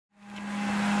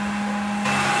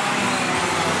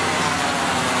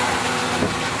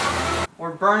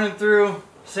burning through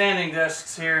sanding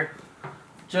discs here,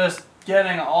 just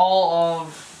getting all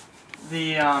of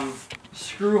the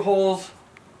screw holes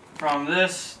from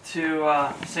this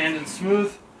to sanded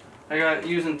smooth. I got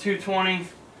using 220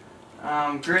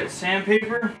 grit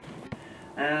sandpaper,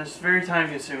 and it's very time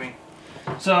consuming.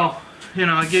 So, you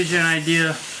know, it gives you an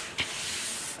idea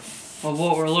of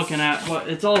what we're looking at, but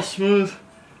it's all smooth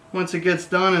once it gets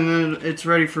done, and then it's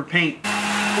ready for paint.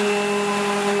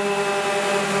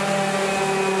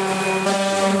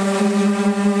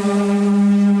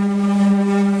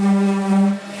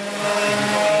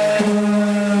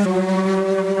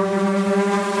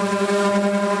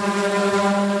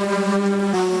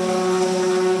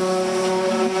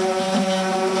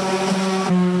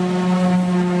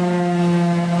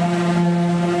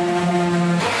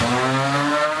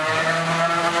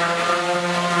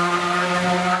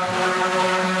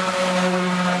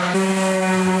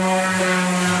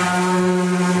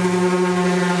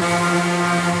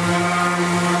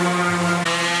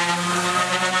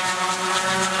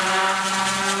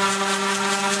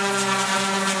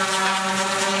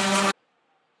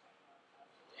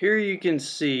 Here you can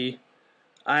see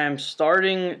I am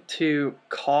starting to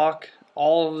caulk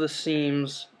all of the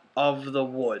seams of the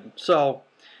wood. So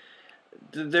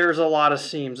there's a lot of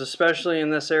seams, especially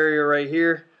in this area right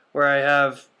here where I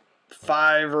have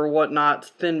 5 or whatnot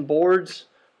thin boards.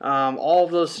 All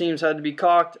of those seams had to be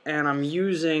caulked, and I'm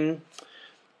using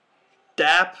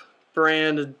DAP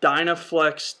brand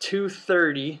Dynaflex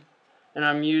 230, and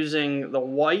I'm using the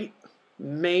white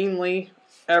mainly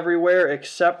everywhere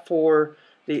except for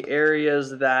the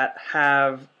areas that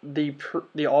have the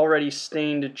already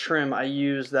stained trim. I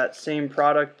use that same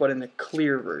product but in the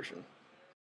clear version.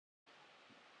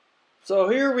 So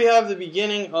here we have the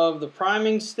beginning of the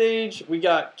priming stage. We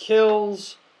got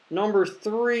Kills number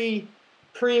 3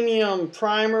 premium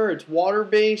primer. It's water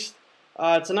based.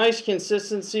 It's a nice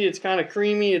consistency. It's kind of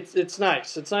creamy. It's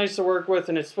nice. It's nice to work with,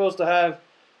 and it's supposed to have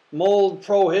mold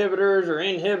prohibitors or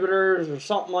inhibitors or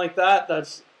something like that.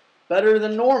 That's better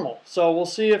than normal. So we'll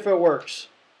see if it works.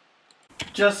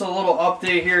 Just a little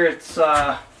update here. It's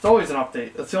always an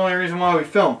update. That's the only reason why we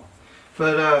film.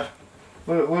 But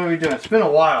what are we doing? It's been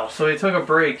a while, so we took a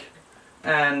break,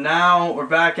 and now we're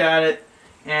back at it,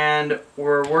 and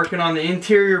we're working on the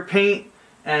interior paint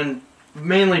and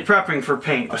mainly prepping for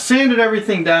paint. I sanded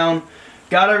everything down,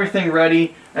 got everything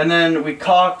ready, and then we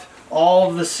caulked all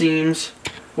of the seams,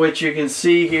 which you can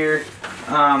see here.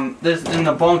 This in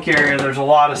the bunk area, there's a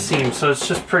lot of seams, so it's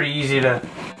just pretty easy to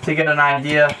get an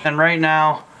idea. And right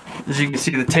now, as you can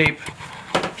see, the tape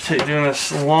doing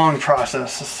this long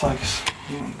process. It's like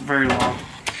very long.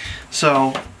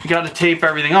 So you got to tape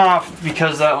everything off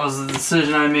because that was the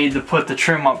decision I made to put the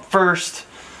trim up first.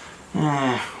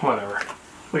 Whatever.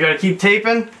 We got to keep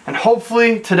taping, and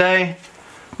hopefully today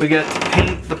we get to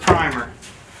paint the primer.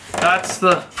 That's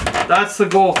the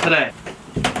goal today.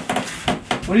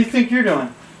 What do you think you're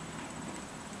doing?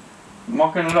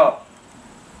 Mucking it up.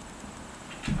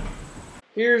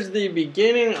 Here's the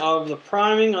beginning of the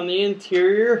priming on the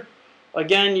interior.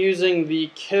 Again, using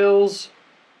the Kills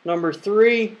number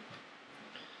 3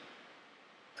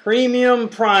 premium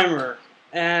primer.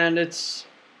 And it's,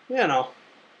 you know,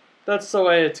 that's the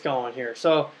way it's going here.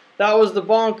 So that was the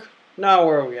bunk. Now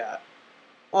where are we at?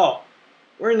 Oh,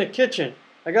 we're in the kitchen.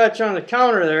 I got you on the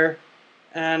counter there.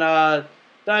 And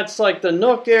that's like the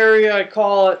nook area, I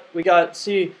call it. We got,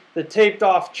 see, the taped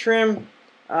off trim.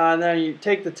 And then you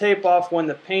take the tape off when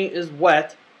the paint is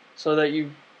wet so that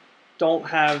you don't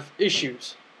have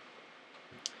issues.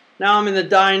 Now I'm in the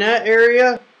dinette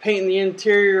area, painting the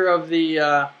interior of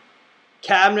the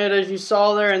cabinet as you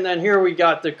saw there. And then here we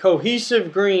got the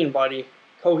cohesive green, buddy.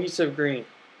 Cohesive green.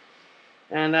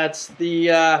 And that's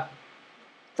the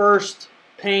first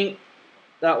paint.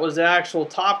 That was the actual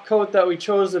top coat that we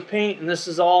chose to paint, and this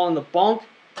is all in the bunk.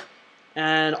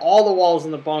 And all the walls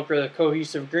in the bunk are the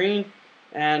cohesive green.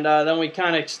 And then we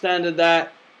kind of extended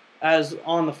that as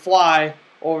on the fly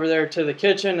over there to the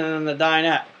kitchen and then the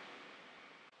dinette.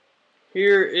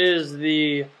 Here is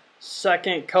the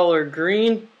second color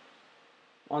green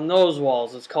on those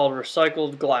walls. It's called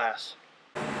recycled glass.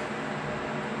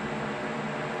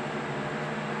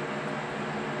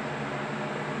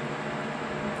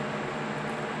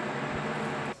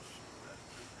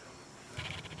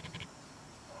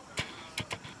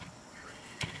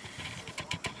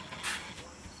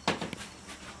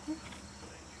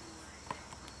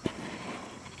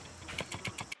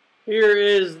 Here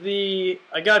is the,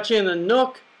 I got you in the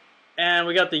nook, and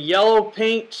we got the yellow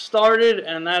paint started,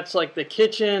 and that's like the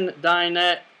kitchen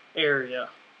dinette area.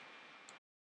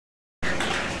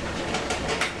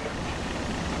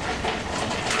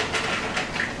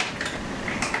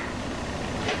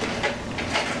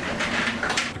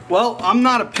 Well, I'm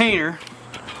not a painter.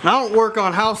 I don't work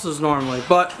on houses normally,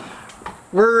 but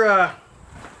we're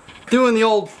doing the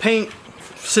old paint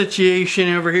situation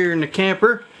over here in the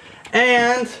camper,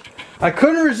 and I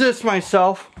couldn't resist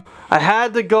myself. I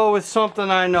had to go with something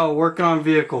I know, working on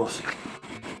vehicles.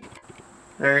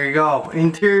 There you go.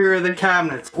 Interior of the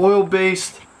cabinets,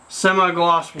 oil-based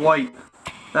semi-gloss white.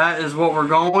 That is what we're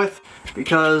going with,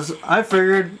 because I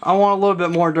figured I want a little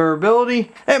bit more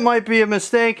durability. It might be a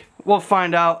mistake. We'll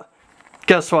find out.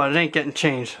 Guess what? It ain't getting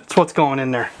changed. It's what's going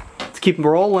in there. Let's keep them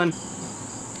rolling.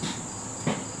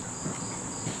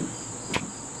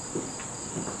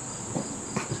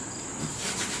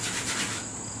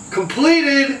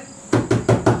 Completed!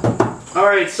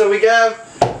 Alright, so we have,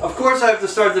 of course I have to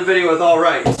start the video with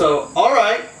alright. So,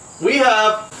 alright, we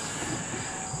have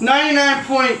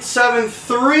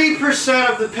 99.73%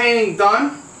 of the painting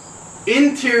done.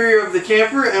 Interior of the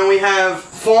camper, and we have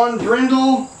fawn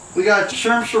brindle. We got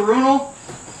Sherm Sharunal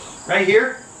right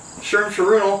here. Sherm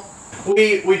Sharunal.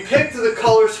 We picked the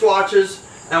color swatches,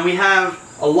 and we have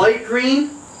a light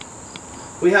green.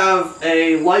 We have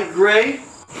a light gray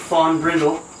fawn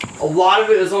brindle. A lot of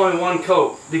it is only one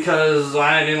coat because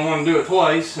I didn't want to do it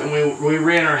twice, and we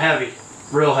ran our heavy,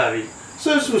 real heavy. So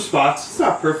there's some spots. It's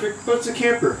not perfect, but it's a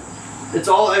camper. It's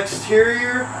all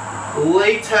exterior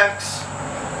latex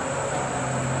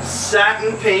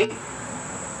satin paint,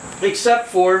 except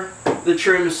for the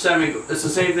trim is it's the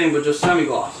same thing but just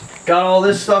semi-gloss. Got all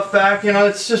this stuff back, you know,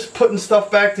 it's just putting stuff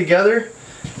back together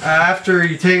after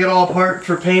you take it all apart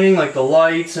for painting, like the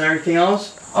lights and everything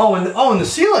else. Oh, and the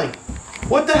ceiling.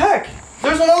 What the heck?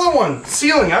 There's another one.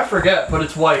 Ceiling, I forget, but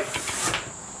it's white.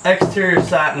 Exterior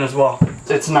satin as well.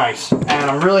 It's nice, and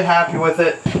I'm really happy with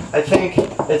it. I think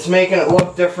it's making it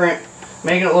look different,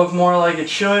 making it look more like it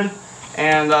should,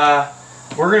 and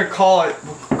we're gonna calling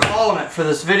it for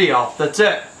this video. That's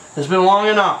it. It's been long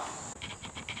enough.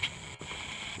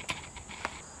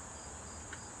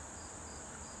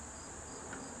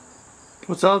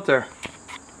 What's out there?